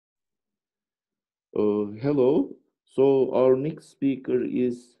Hello. So our next speaker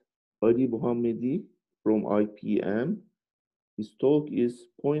is Ali Mohammadi from IPM. His talk is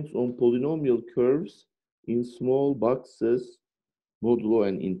points on polynomial curves in small boxes, modulo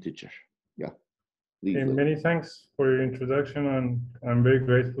and integer. Yeah, Hey, please, Ali. many thanks for your introduction, and I'm very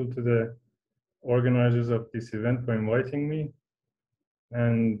grateful to the organizers of this event for inviting me,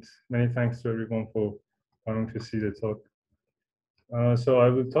 and many thanks to everyone for coming to see the talk. So I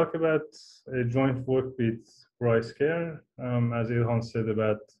will talk about a joint work with Bryce Kerr, as Ilhan said,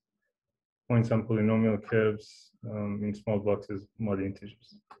 about points on polynomial curves in small boxes, mod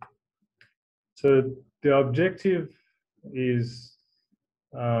integers. So the objective is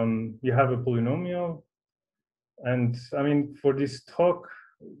you have a polynomial. And I mean, for this talk,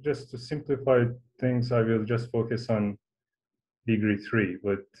 just to simplify things, I will just focus on degree 3,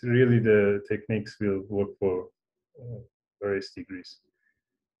 but really the techniques will work for various degrees.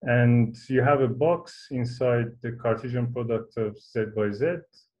 And you have a box inside the Cartesian product of z by z.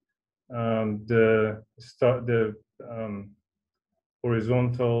 The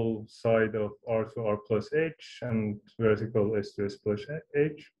horizontal side of r to r plus h and vertical s to s plus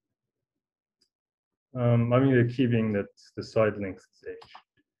h. I mean, the key being that the side length is h.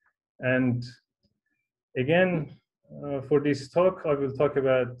 And again, for this talk, I will talk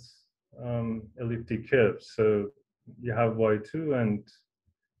about elliptic curves. So you have y2 and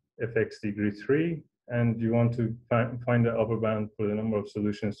fx degree 3, and you want to find the upper bound for the number of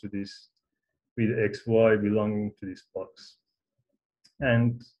solutions to this with xy belonging to this box.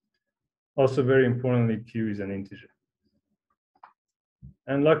 And also very importantly, q is an integer.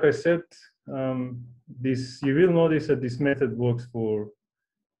 And like I said, you will notice that this method works for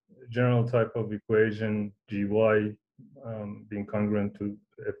general type of equation gy being congruent to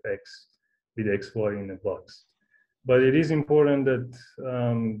fx with xy in a box. But it is important that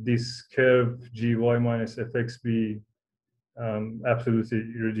this curve gy minus fx be absolutely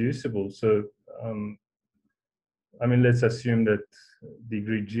irreducible. So I mean, let's assume that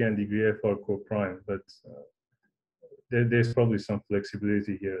degree g and degree f are co-prime, but there's probably some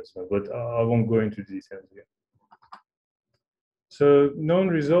flexibility here as well, but I won't go into details here. So known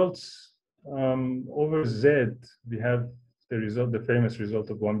results over Z, we have the result, the famous result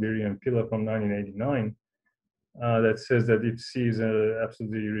of Bombiri and Pila from 1989 that says that if C is an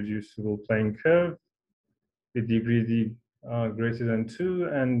absolutely irreducible plane curve with degree D greater than 2,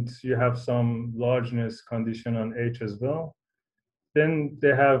 and you have some largeness condition on H as well, then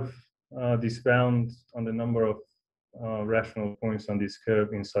they have this bound on the number of rational points on this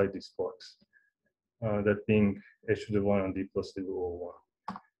curve inside this box, that being h to the 1 and d plus the O1.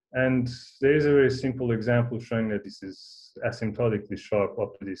 And there is a very simple example showing that this is asymptotically sharp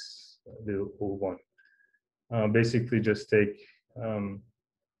up to this little O1. Basically, just take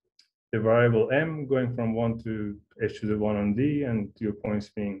the variable m going from 1 to h to the 1 on d, and your points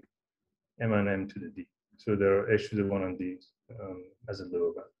being m and m to the d. So there are h to the 1 on d as a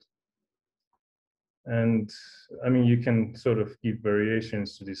lower bound. And I mean, you can sort of give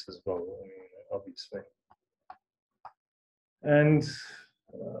variations to this as well, I mean, obviously. And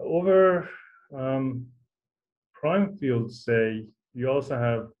over prime fields, say, you also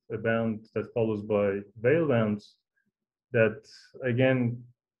have a bound that follows by Weyl bounds that, again,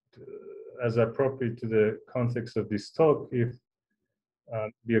 as appropriate to the context of this talk, if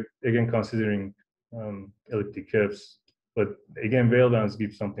we are again considering elliptic curves, but again, Weyl bounds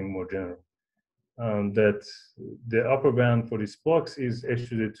give something more general. That the upper bound for this box is h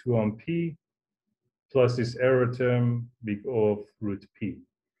to the 2 on p plus this error term big O of root p.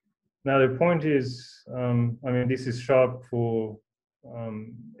 Now the point is, I mean, this is sharp for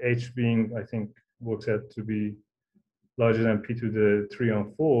h being, I think, works out to be larger than p to the 3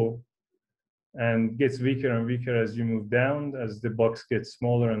 on 4, and gets weaker and weaker as you move down, as the box gets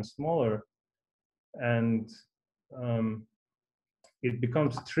smaller and smaller, and it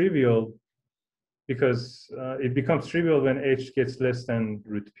becomes trivial because it becomes trivial when h gets less than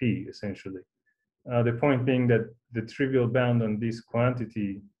root p, essentially. The point being that the trivial bound on this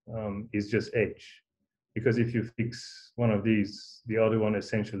quantity is just h, because if you fix one of these, the other one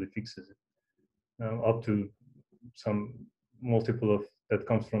essentially fixes it up to some multiple of that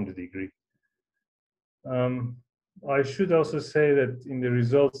comes from the degree. I should also say that in the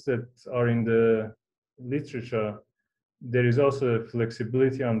results that are in the literature, there is also a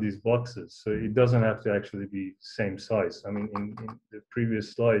flexibility on these boxes, so it doesn't have to actually be same size. I mean, in the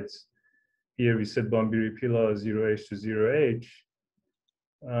previous slides, here we said Bombiri Pila 0h to 0h.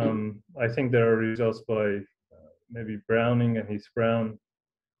 I think there are results by maybe Browning and Heath Brown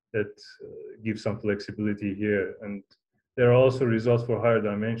that give some flexibility here. And there are also results for higher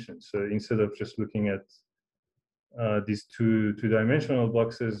dimensions. So instead of just looking at these two-dimensional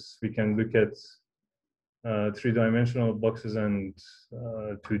boxes, we can look at three-dimensional boxes and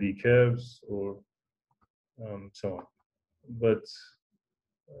 2D curves, or so on. But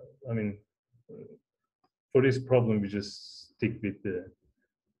I mean, for this problem, we just stick with the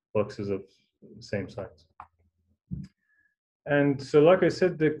boxes of the same size. And so, like I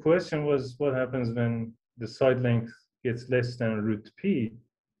said, the question was what happens when the side length gets less than root p.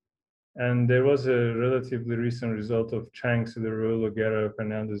 And there was a relatively recent result of Chang, Siderolo, Guerra,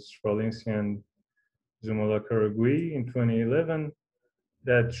 Fernandez, Stralinski, and Zumola-Karagui in 2011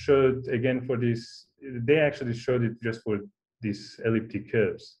 that showed, again, for this, they actually showed it just for these elliptic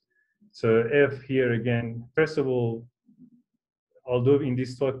curves. So F here again, first of all, although in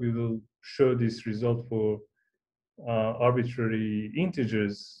this talk we will show this result for arbitrary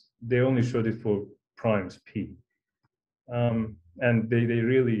integers, they only showed it for primes p. And they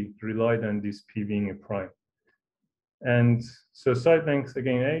really relied on this p being a prime. And so side length,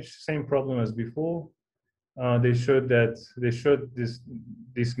 again, h, same problem as before. They showed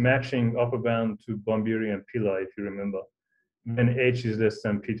this matching upper bound to Bombiri and Pila, if you remember, when h is less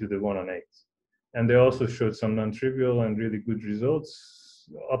than p to the 1 on 8. And they also showed some non-trivial and really good results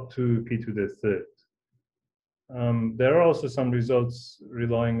up to p to the third. There are also some results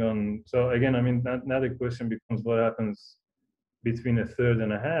relying on, so again, I mean, now the question becomes what happens between a third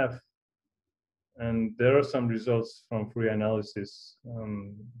and a half. And there are some results from Fourier analysis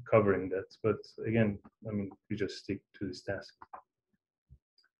covering that. But again, I mean, we just stick to this task.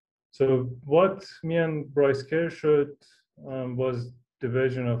 So what me and Bryce Kerr showed was the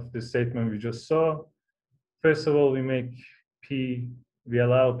version of the statement we just saw. First of all, we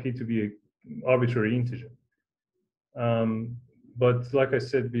allow p to be an arbitrary integer. But like I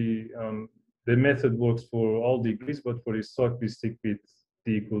said, the method works for all degrees, but for this talk, we stick with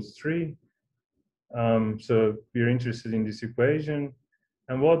d equals 3. So we're interested in this equation.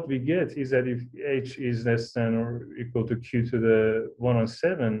 And what we get is that if h is less than or equal to q to the 1 on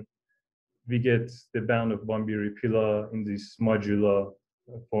 7, we get the bound of Bombiri-Pila in this modulo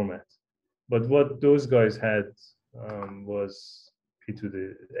format. But what those guys had was p to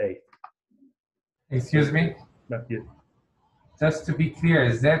the 8. Excuse me? Not yet. Just to be clear,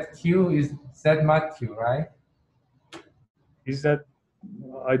 ZQ is Z mod Q, right? Is that,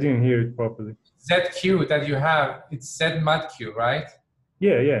 I didn't hear it properly. ZQ that you have, it's Z mod Q, right?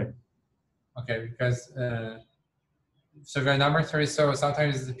 Yeah. Okay, because so your number theory, so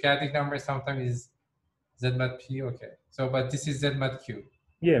sometimes it's the p-adic number, sometimes it's Z mod P, okay. So, but this is Z mod Q.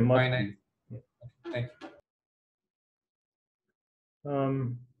 Yeah, mod finite. Q. Okay, thank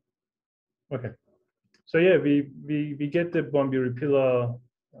you. Okay. So yeah, we get the Bombiri-Pila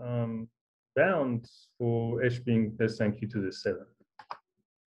bound for h being less than q to the 7.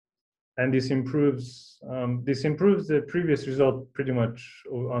 And this improves the previous result pretty much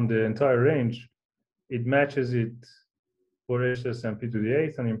on the entire range. It matches it for h less than p to the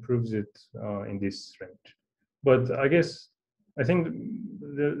 8th and improves it in this range. But I think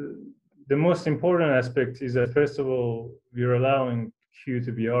the most important aspect is that, first of all, we're allowing q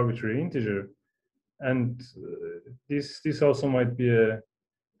to be arbitrary integer. And this also might be a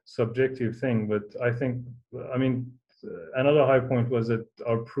subjective thing, but I think, I mean, another high point was that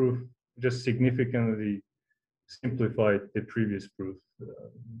our proof just significantly simplified the previous proof.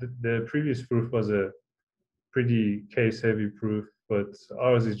 The previous proof was a pretty case-heavy proof, but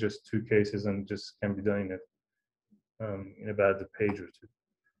ours is just 2 cases and just can be done in about a page or 2.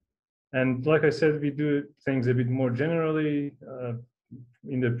 And like I said, we do things a bit more generally.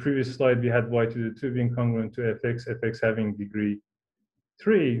 In the previous slide, we had y to the 2 being congruent to fx having degree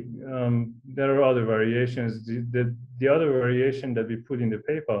 3. There are other variations. The other variation that we put in the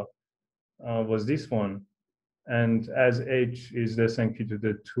paper was this one. And as h is less than q to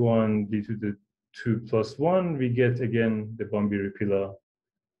the 2 on d to the 2 plus 1, we get again the Bombiri-Pila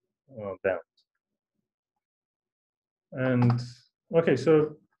bound. And okay,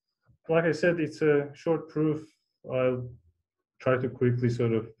 so like I said, it's a short proof. I'll try to quickly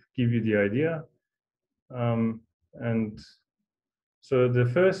sort of give you the idea. And so the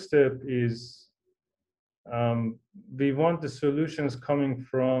first step is we want the solutions coming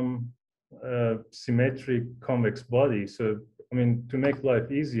from a symmetric convex body. So, I mean, to make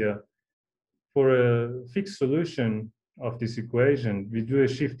life easier, for a fixed solution of this equation, we do a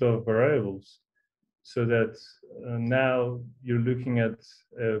shift of variables so that now you're looking at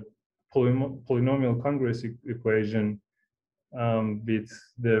a polynomial congruous equation with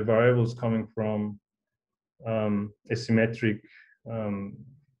the variables coming from a symmetric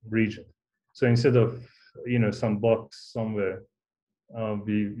region. So instead of some box somewhere,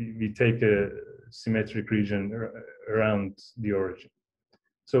 we take a symmetric region around the origin.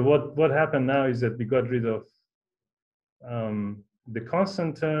 So what happened now is that we got rid of the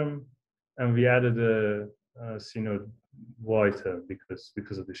constant term, and we added a C0 y term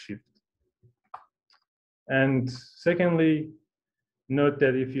because of the shift. And secondly, note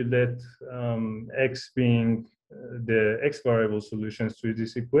that if you let x being the x variable solutions to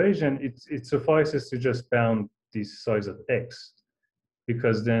this equation, it suffices to just bound this size of x,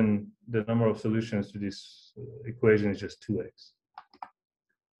 because then the number of solutions to this equation is just 2x.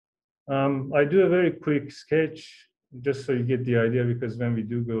 I do a very quick sketch just so you get the idea, because when we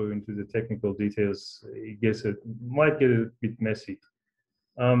do go into the technical details, it might get a bit messy.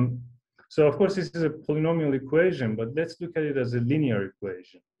 So of course, this is a polynomial equation, but let's look at it as a linear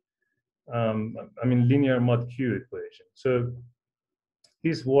equation. Linear mod q equation. So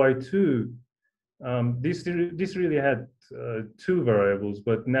this y2, this really had 2 variables,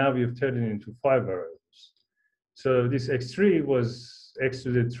 but now we've turned it into 5 variables. So this x3 was x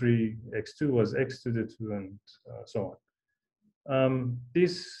to the 3, x2 was x to the 2, and so on.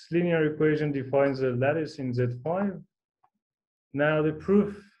 This linear equation defines a lattice in Z5. Now the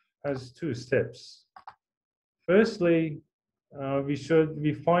proof has 2 steps. Firstly,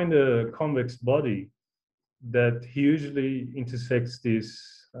 we find a convex body that hugely intersects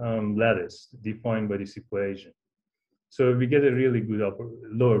this lattice defined by this equation. So we get a really good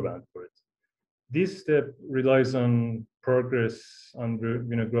lower bound for it. This step relies on progress on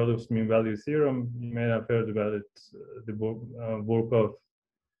Vinogradov's mean value theorem. You may have heard about it, the work of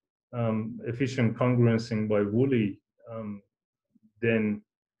efficient congruencing by Woolley. Then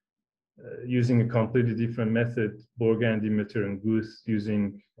using a completely different method, Borga and Demeter and Guth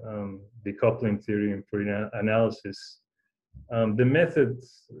using the coupling theorem for analysis. The method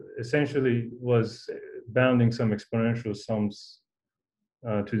essentially was bounding some exponential sums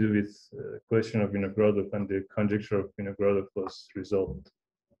to do with question of Vinogradov, and the conjecture of Vinogradov was resolved.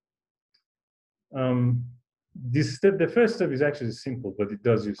 The first step is actually simple, but it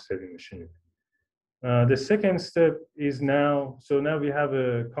does use heavy machinery. The second step is now we have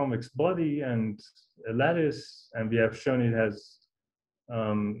a convex body and a lattice, and we have shown it has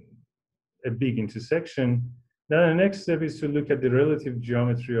a big intersection. Then the next step is to look at the relative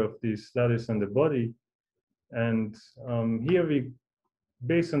geometry of this lattice and the body. And here we,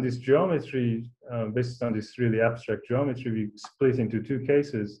 based on this geometry, based on this really abstract geometry, we split into 2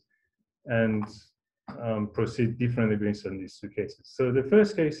 cases and proceed differently based on these 2 cases. So the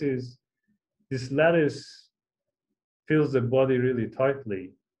first case is this lattice fills the body really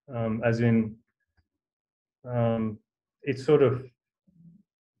tightly, as in it sort of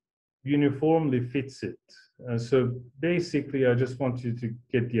uniformly fits it. So basically, I just want you to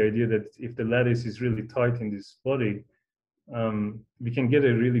get the idea that if the lattice is really tight in this body, we can get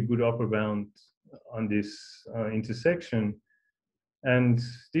a really good upper bound on this intersection. And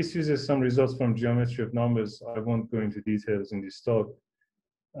this uses some results from geometry of numbers. I won't go into details in this talk.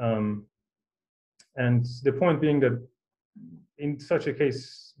 And the point being that in such a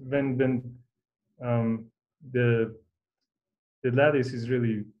case, when the lattice is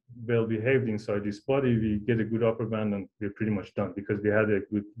really well behaved inside this body, we get a good upper bound and we're pretty much done, because we had a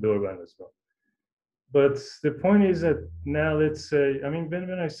good lower bound as well. But the point is that now let's say,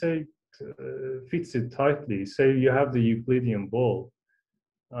 when I say fits it tightly, say you have the Euclidean ball.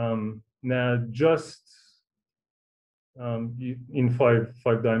 Now just in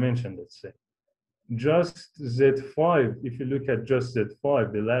five dimension, let's say. Just Z5, if you look at just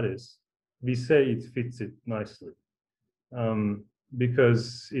Z5, the lattice, we say it fits it nicely.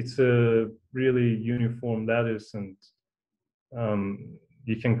 Because it's a really uniform lattice, and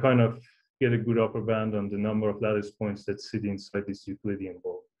you can kind of get a good upper bound on the number of lattice points that sit inside this Euclidean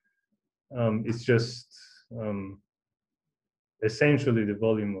ball. It's just essentially the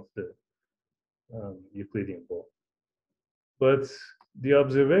volume of the Euclidean ball. But the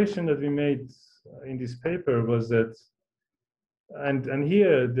observation that we made in this paper was that, and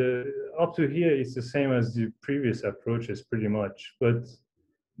here, up to here, it's the same as the previous approaches pretty much, but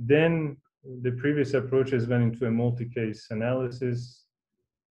then the previous approaches went into a multi-case analysis,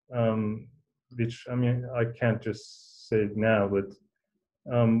 which, I can't just say it now, but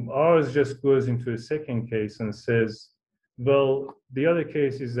ours just goes into a second case and says, well, the other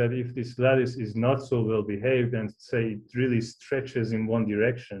case is that if this lattice is not so well behaved and say it really stretches in one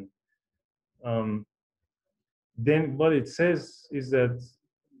direction, then what it says is that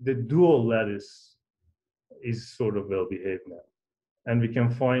the dual lattice is sort of well behaved now. And we can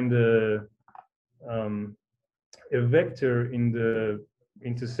find a vector in the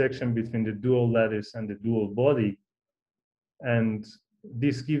intersection between the dual lattice and the dual body. And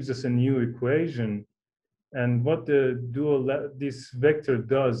this gives us a new equation. And what the this vector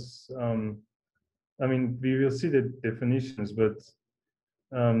does, I mean, we will see the definitions, but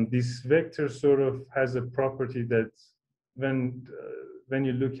this vector sort of has a property that when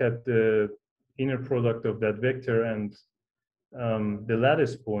you look at the inner product of that vector and the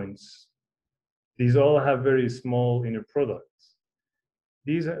lattice points, these all have very small inner products.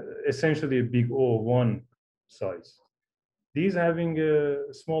 These are essentially a big O1 size. These having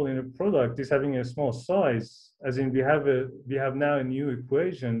a small inner product is having a small size, as in we have now a new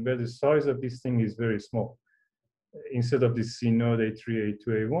equation where the size of this thing is very small. Instead of this C node A3, A2,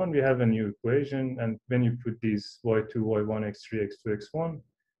 A1, we have a new equation, and when you put these Y2, Y1, X3, X2, X1,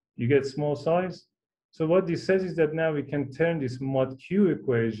 you get small size. So what this says is that now we can turn this mod Q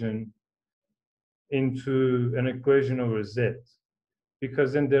equation into an equation over Z,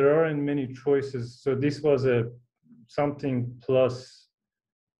 because then there aren't many choices. So this was a something plus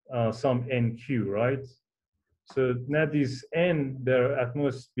some NQ, right? So now this N, there are at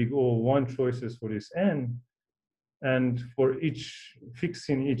most big O1 choices for this N. And for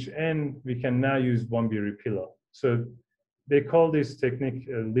fixing each N, we can now use one-Beery pillar. So they call this technique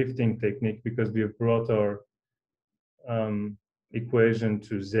a lifting technique because we have brought our equation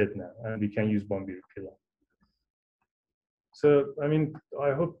to Z now, and we can use one-Beery pillar. So, I mean,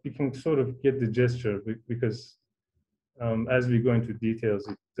 I hope you can sort of get the gesture, because as we go into details,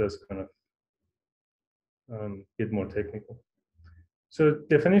 it does kind of get more technical. So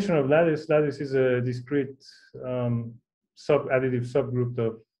definition of lattice. Lattice is a discrete additive subgroup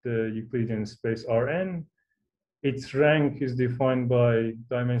of the Euclidean space Rn. Its rank is defined by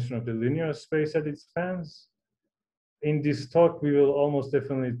dimension of the linear space that it spans. In this talk, we will almost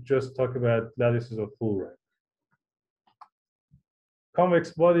definitely just talk about lattices of full rank.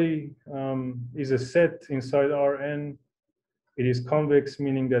 Convex body is a set inside Rn. It is convex,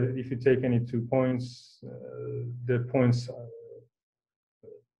 meaning that if you take any 2 points, the points,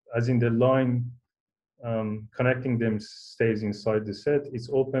 as in the line connecting them, stays inside the set. It's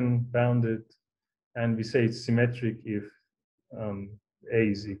open, bounded, and we say it's symmetric if A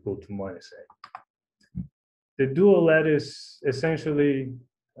is equal to minus A. The dual lattice essentially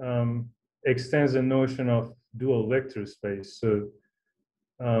extends the notion of dual vector space. So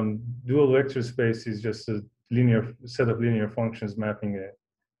dual vector space is just a linear set of linear functions mapping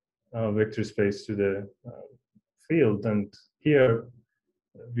a vector space to the field. And here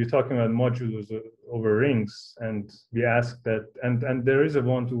we're talking about modulos over rings, and we ask that, and there is a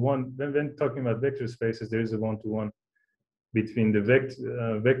one-to-one, when talking about vector spaces, there is a one-to-one between the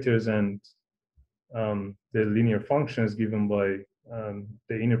vectors and the linear functions given by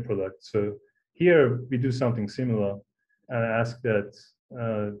the inner product. So here we do something similar and ask that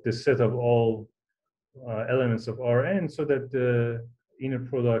the set of all elements of Rn, so that the inner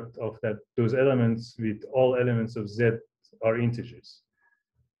product of those elements with all elements of Z are integers.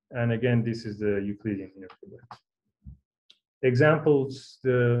 And again, this is the Euclidean inner product. Examples: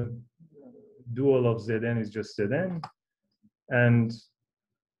 the dual of Zn is just Zn, and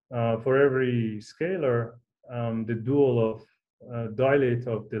for every scalar, the dual of dilate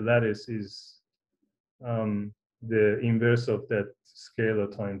of the lattice is the inverse of that scalar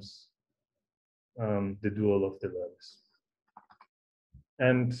times the dual of the lattice.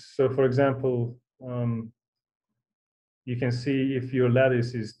 And so, for example, you can see if your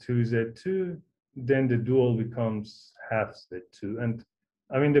lattice is 2Z2, then the dual becomes half Z2. And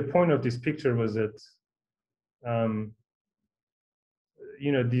I mean, the point of this picture was that,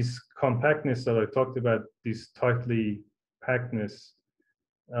 you know, this compactness that I talked about, this tightly packedness,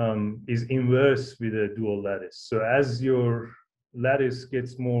 is inverse with a dual lattice. So as your lattice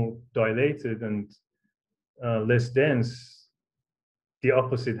gets more dilated and less dense, the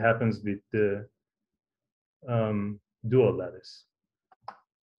opposite happens with the dual lattice.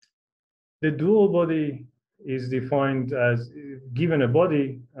 The dual body is defined as, given a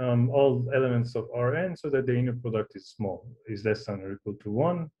body, all elements of Rn, so that the inner product is small, is less than or equal to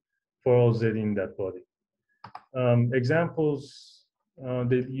 1 for all Z in that body. Examples: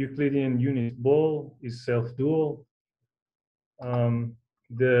 the Euclidean unit ball is self-dual.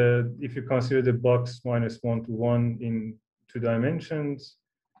 If you consider the box minus 1 to 1 in 2 dimensions,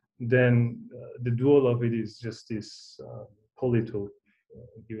 then the dual of it is just this polytope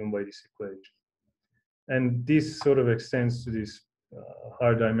given by this equation. And this sort of extends to this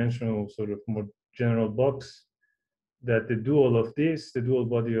higher dimensional sort of more general box, that the dual of this, the dual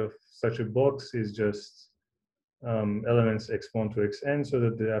body of such a box, is just elements x1 to xn, so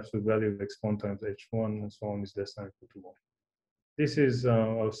that the absolute value of x1 times h1 and so on is less than or equal to 1. this is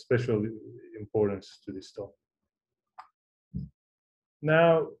of special importance to this talk.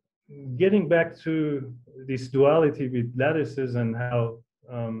 Now, getting back to this duality with lattices and how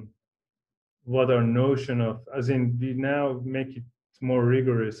what our notion of, as in we now make it more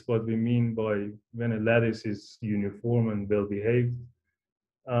rigorous what we mean by when a lattice is uniform and well behaved.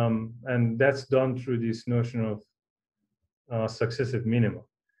 And that's done through this notion of successive minima.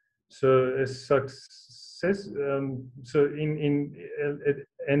 So a success, so in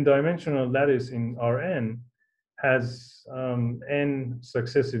n-dimensional lattice in Rn has n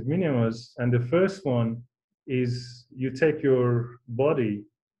successive minimas, and the first one is you take your body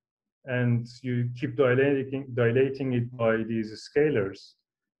and you keep dilating it by these scalars.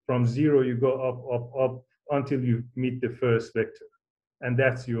 From 0, you go up until you meet the first vector, and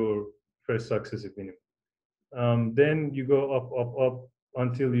that's your first successive minimum. Then you go up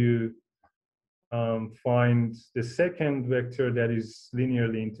until you find the second vector that is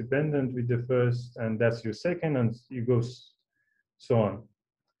linearly independent with the first, and that's your second, and you go so on.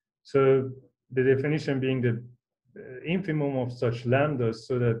 So the definition being the infimum of such lambdas,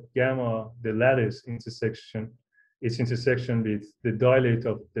 so that gamma, the lattice intersection, its intersection with the dilate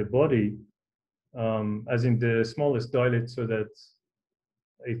of the body, as in the smallest dilate, so that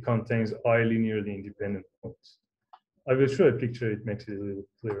it contains I linearly independent points. I will show a picture, it makes it a little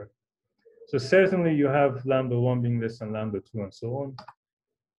clearer. So certainly you have lambda 1 being less than lambda 2 and so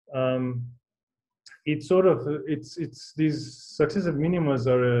on. It's sort of, it's these successive minimas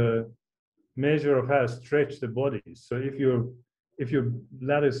are a measure of how stretched the body is. So if your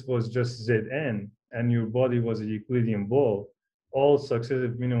lattice was just Zn and your body was a Euclidean ball, all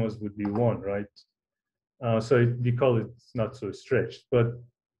successive minimas would be 1, right? So we call it not so stretched, but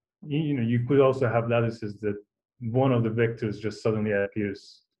you could also have lattices that one of the vectors just suddenly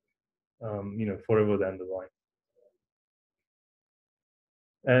appears forever down the line.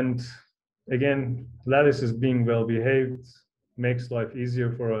 And again, lattices being well behaved makes life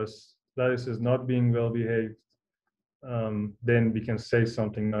easier for us. Lattices not being well behaved, then we can say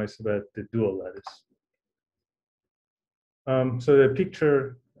something nice about the dual lattice. So the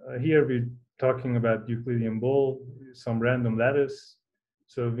picture here, we're talking about Euclidean ball, some random lattice.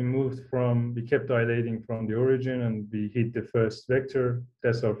 So we kept dilating from the origin, and we hit the first vector.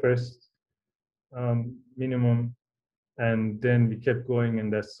 That's our first minimum. And then we kept going,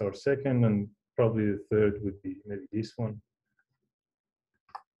 and that's our second, and probably the third would be maybe this one.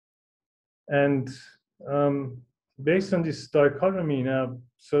 And based on this dichotomy now,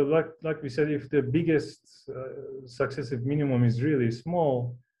 so like we said, if the biggest successive minimum is really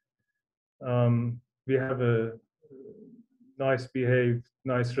small, we have a nice behaved,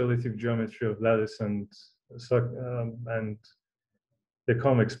 nice relative geometry of lattice and the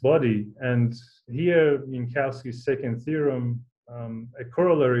convex body. And here, Minkowski's second theorem, a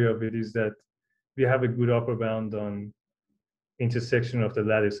corollary of it is that we have a good upper bound on intersection of the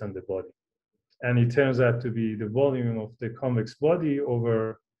lattice and the body. And it turns out to be the volume of the convex body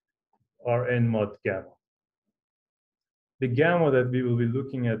over Rn mod gamma. The gamma that we will be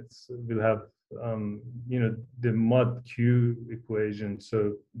looking at will have, the mod Q equation.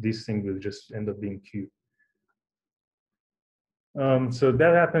 So this thing will just end up being Q. So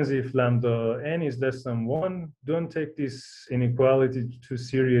that happens if lambda n is less than 1. Don't take this inequality too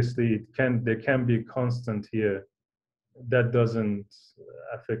seriously. There can be a constant here that doesn't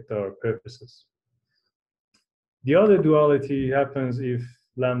affect our purposes. The other duality happens if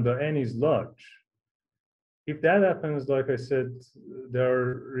lambda n is large. If that happens, like I said, there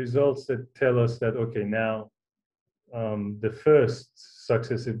are results that tell us that, okay, now the first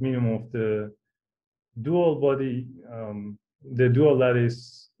successive minimum of the dual body, the dual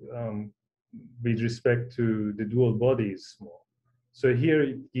lattice with respect to the dual body is small. So here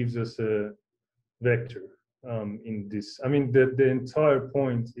it gives us a vector in this. I mean, the entire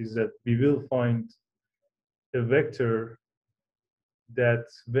point is that we will find a vector that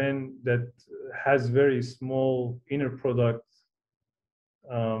has very small inner product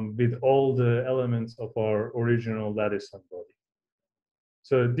with all the elements of our original lattice and body.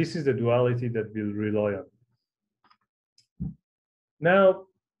 So this is the duality that we'll rely on. Now,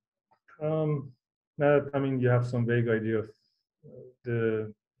 you have some vague idea of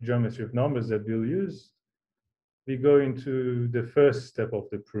the geometry of numbers that we'll use. We go into the first step of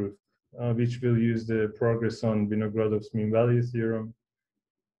the proof, which will use the progress on Vinogradov's mean value theorem.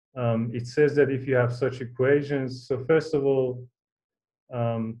 It says that if you have such equations, so first of all,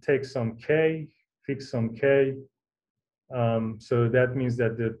 take some k, fix some k. So that means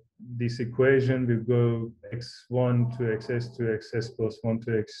that this equation will go x1 to xs to xs plus 1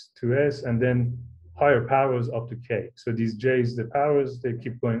 to x2s, and then higher powers up to k. So these j's, the powers, they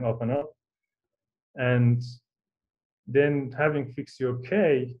keep going up and up. And then having fixed your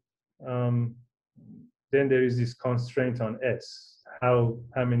k, then there is this constraint on S, how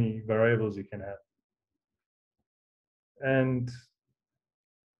many variables you can have. And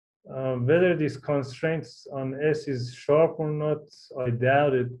whether these constraints on S is sharp or not, I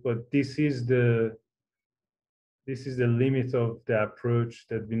doubt it, but this is the limit of the approach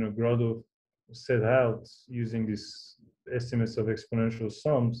that Vinogradov set out using these estimates of exponential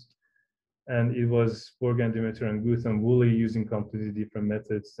sums. And it was Borgen, Demeter, and Guth and Woolley using completely different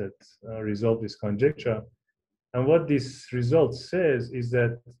methods that resolved this conjecture. And what this result says is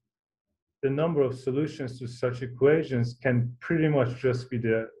that the number of solutions to such equations can pretty much just be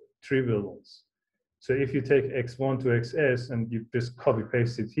the trivial ones. So if you take x1 to xs and you just copy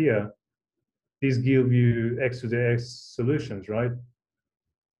paste it here, these give you x to the x solutions, right?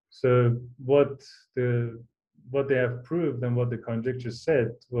 So what they have proved and what the conjecture said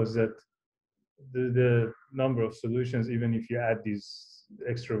was that the number of solutions, even if you add these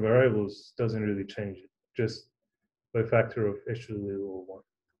extra variables, doesn't really change it, just by a factor of h to the little 1.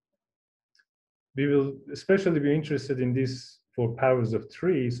 We will especially be interested in this for powers of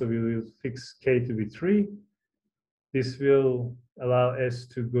 3, so we will fix k to be 3. This will allow s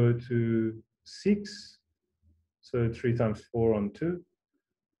to go to 6, so 3 times 4 on 2.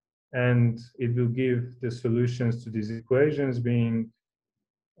 And it will give the solutions to these equations being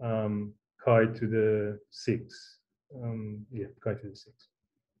chi to the 6. Chi to the 6.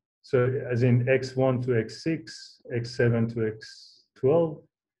 So as in x1 to x6, x7 to x12,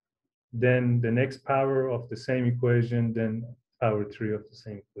 then the next power of the same equation, then power 3 of the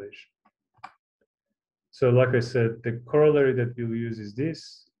same equation. So like I said, the corollary that we'll use is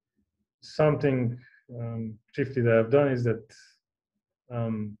this. Something tricky that I've done is that,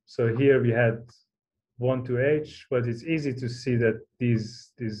 so here we had 1 to h, but it's easy to see that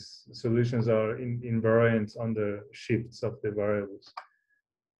these solutions are invariant on the shifts of the variables.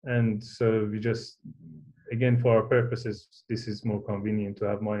 And so we just, again, for our purposes, this is more convenient to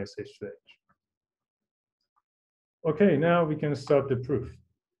have minus h to h. Okay, now we can start the proof.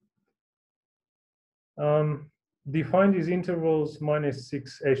 Define these intervals minus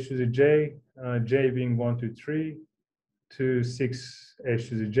 6 h to the j, j being 1 to 3, to 6 h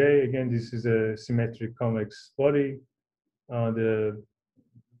to the j. Again, this is a symmetric convex body, the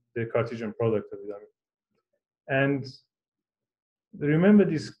Cartesian product of it. And remember,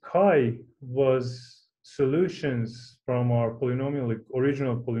 this chi was solutions from our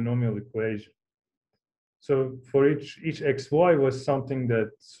original polynomial equation. So for each xy was something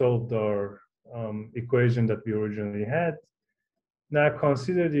that solved our equation that we originally had. Now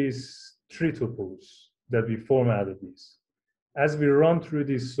consider these three tuples that we form out of these. As we run through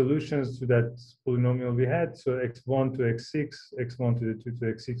these solutions to that polynomial we had, so x1 to x6, x1 to the 2 to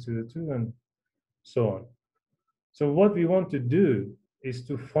x6 to the 2, and so on. So what we want to do is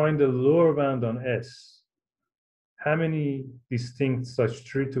to find the lower bound on S. How many distinct such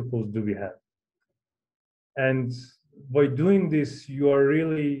three tuples do we have? And by doing this, you are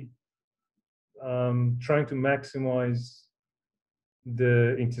really trying to maximize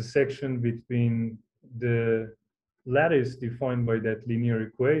the intersection between the lattice defined by that linear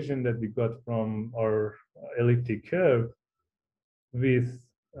equation that we got from our elliptic curve with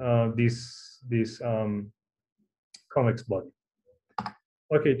this convex body.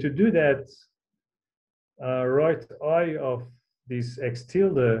 Okay, to do that, write I of this x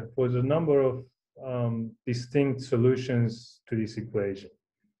tilde for the number of distinct solutions to this equation.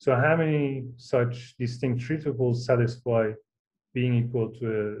 So how many such distinct three tuples satisfy being equal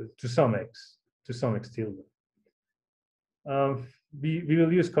to some x tilde? We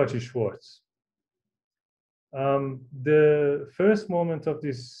will use Cauchy-Schwarz. The first moment of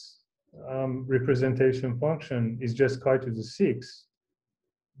this representation function is just chi to the 6.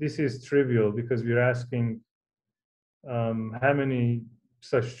 This is trivial because we're asking how many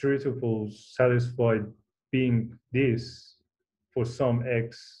such three tuples satisfy being this for some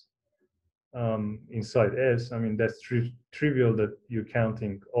x inside S. I mean, that's trivial that you're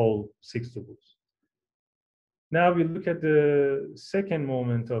counting all 6 tuples. Now we look at the second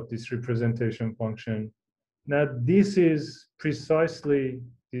moment of this representation function. Now this is precisely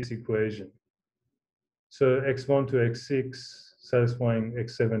this equation. So x1 to x6 satisfying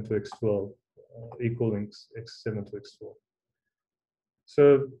x7 to x12 equaling x7 to x12.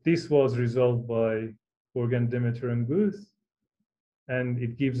 So this was resolved by Borgen, Demeter, and Guth, and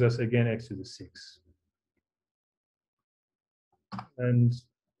it gives us again x to the 6. And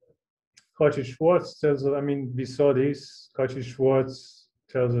Cauchy-Schwarz tells us, I mean, we saw this. Cauchy-Schwarz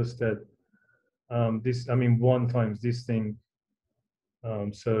tells us that this, I mean, 1 times this thing.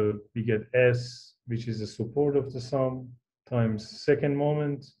 So we get S, which is the support of the sum, times second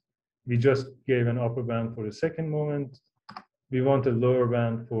moment. We just gave an upper bound for the second moment. We want a lower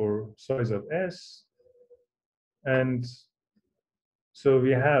bound for size of S. And so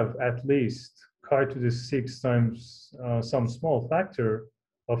we have at least chi to the 6 times some small factor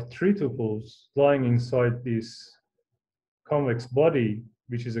of 3 tuples lying inside this convex body,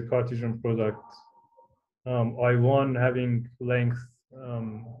 which is a Cartesian product, I1 having length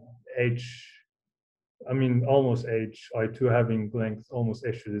h, I mean almost h, I2 having length almost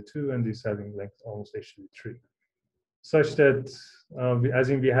h to the 2, and this having length almost h to the 3. Such that, as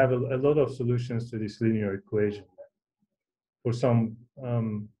in we have a lot of solutions to this linear equation for some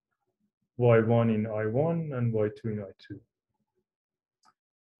y1 in I1 and y2 in I2.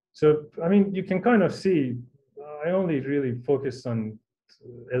 So, I mean, you can kind of see, I only really focused on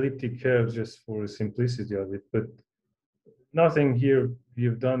elliptic curves just for the simplicity of it, but nothing here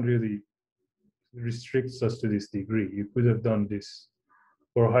you've done really restricts us to this degree. You could have done this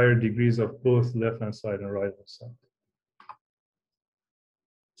for higher degrees of both left-hand side and right-hand side.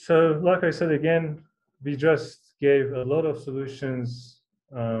 So, like I said again, we just gave a lot of solutions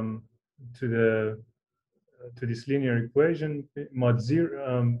to this linear equation mod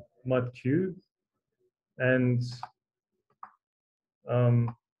zero, mod q, and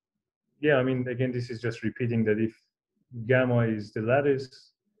yeah, I mean, again, this is just repeating that if gamma is the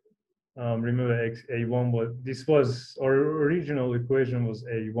lattice, remember a1 was, this was, our original equation was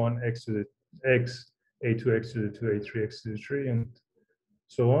a1 x to the x, a2 x to the 2, a3 x to the 3, and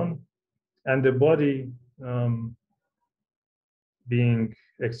so on. And the body being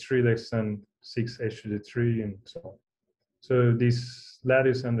x3 less than 6h to the 3, and so on. So this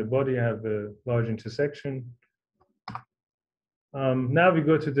lattice and the body have a large intersection. Now we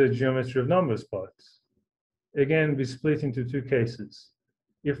go to the geometry of numbers part. Again, we split into 2 cases.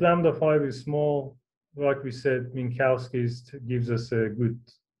 If lambda 5 is small, like we said, Minkowski's gives us a good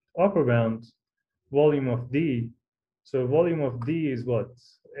upper bound, volume of D. So volume of D is what?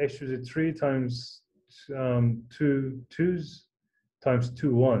 H to the 3 times 2 2's times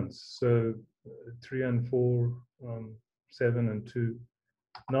 2 1's. So 3 and 4, 7 and 2,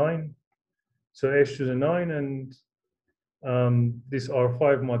 9. So H to the 9, and this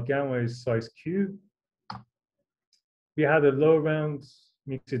R5 mod gamma is size Q. We had a lower bound,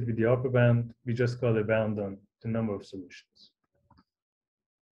 mix it with the upper bound. We just got a bound on the number of solutions.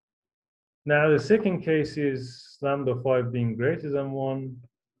 Now, the second case is lambda 5 being greater than 1.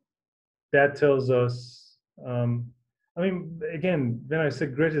 That tells us, I mean, again, when I say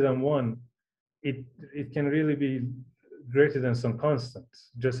greater than 1, it can really be greater than some constant,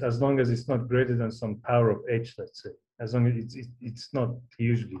 just as long as it's not greater than some power of h, let's say, as long as it's not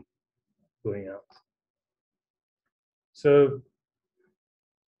usually going out. So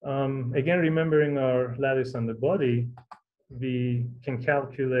again, remembering our lattice and the body, we can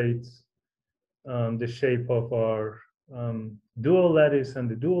calculate the shape of our dual lattice and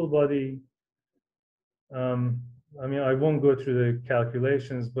the dual body. I mean, I won't go through the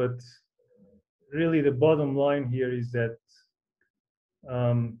calculations, but really the bottom line here is that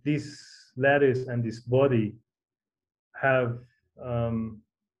this lattice and this body have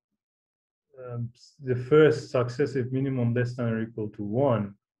the first successive minimum less than or equal to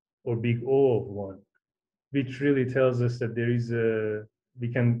 1, or big O of 1, which really tells us that there is we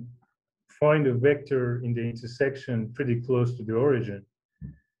can find a vector in the intersection pretty close to the origin.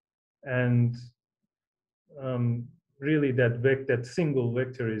 And really that single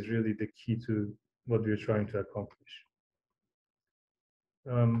vector is really the key to what we're trying to accomplish.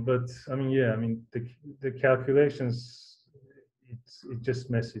 But I mean, yeah, I mean, the calculations, it's just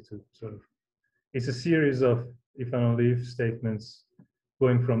messy to sort of, it's a series of if and only if statements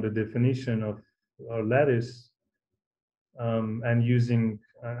going from the definition of our lattice and using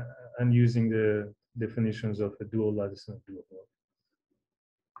the definitions of a dual lattice and a dual body.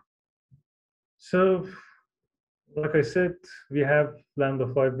 So, like I said, we have lambda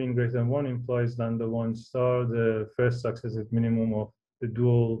 5 being greater than 1 implies lambda 1 star, the first successive minimum of the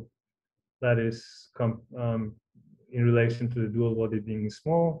dual lattice in relation to the dual body being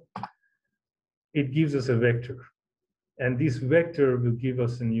small. It gives us a vector, and this vector will give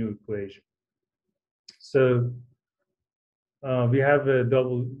us a new equation. So we have a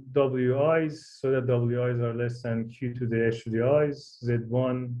double wi's, so that wi's are less than q to the h to the i's,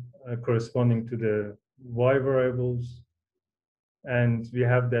 z1 corresponding to the y variables, and we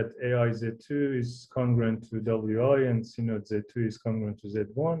have that ai z2 is congruent to wi, and c naught z2 is congruent to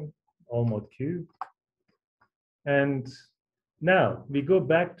z1, all mod q. And now we go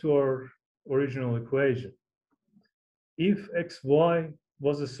back to our original equation. If xy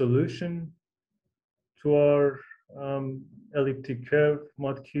was a solution to our elliptic curve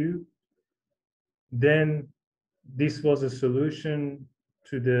mod q, then this was a solution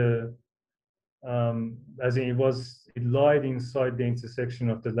to the as in it lied inside the intersection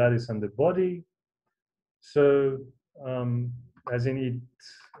of the lattice and the body. So as in it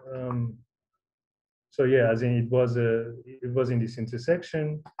so yeah, as in it was in this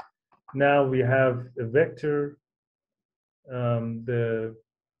intersection. Now we have a vector, the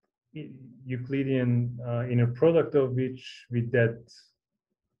Euclidean inner product of which with that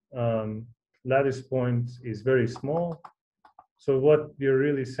lattice point is very small. So what we're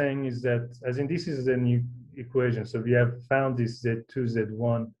really saying is that, as in this is the new equation. So we have found this Z2,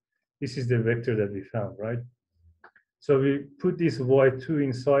 Z1. This is the vector that we found, right? So we put this Y2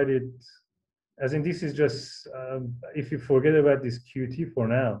 inside it. As in this is just, if you forget about this QT for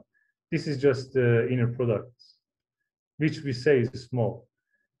now, this is just the inner product, which we say is small.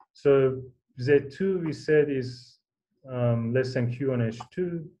 So Z2 we said is less than Q on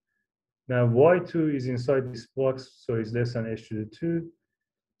H2. Now Y2 is inside this box, so it's less than H to the 2.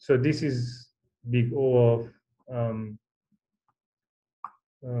 So this is big O of,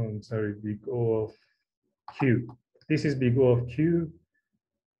 big O of Q. This is big O of Q.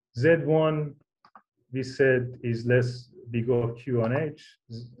 Z1 we said is less big O of Q on H.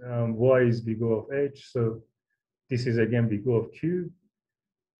 Y is big O of H, so this is again big O of Q.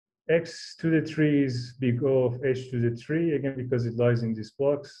 X to the 3 is big O of H to the 3, again because it lies in this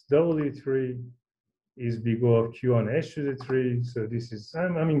box. W3 is big O of Q on H to the 3. So this is, I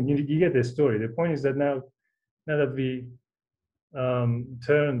mean, you get the story. The point is that now that we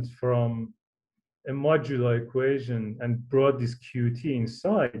turned from a modular equation and brought this QT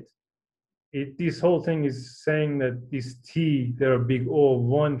inside, this whole thing is saying that this T, there are big O of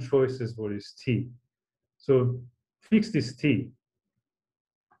 1 choices for this T. So fix this T.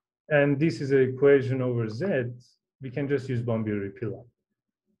 And this is an equation over Z. We can just use Bombay-Ripila.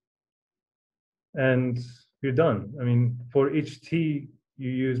 And you're done. I mean, for each T you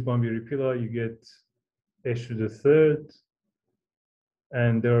use Bombay-Ripila, you get H to the 3rd.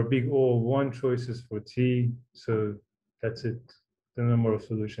 And there are big O of 1 choices for T. So that's it. The number of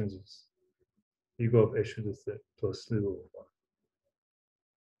solutions is big O of H to the 3rd plus little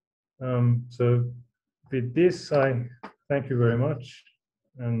O of 1. So with this, I thank you very much.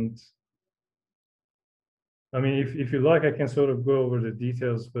 And I mean, if you like, I can sort of go over the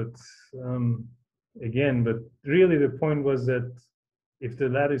details, but again, but really the point was that if the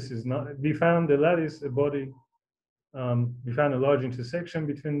lattice is not, we found the lattice, a body, we found a large intersection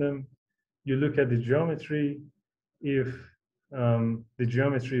between them. You look at the geometry. If the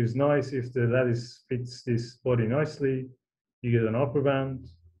geometry is nice, if the lattice fits this body nicely, you get an upper bound,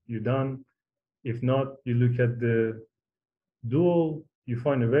 you're done. If not, you look at the dual, you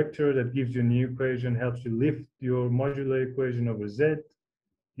find a vector that gives you a new equation, helps you lift your modular equation over Z,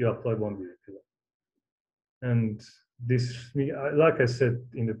 you apply Bombay-Ripila. And this, like I said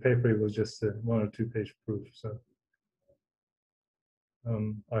in the paper, it was just a 1 or 2 page proof. So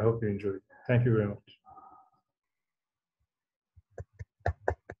I hope you enjoyed it. Thank you very much.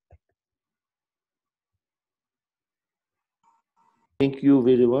 Thank you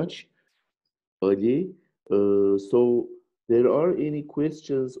very much, Ali. So there are any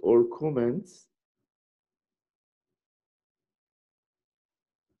questions or comments?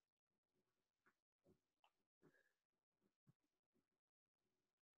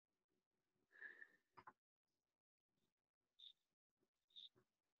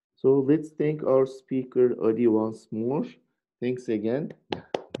 So let's thank our speaker, Ali, once more. Thanks again.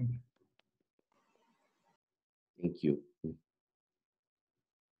 Thank you.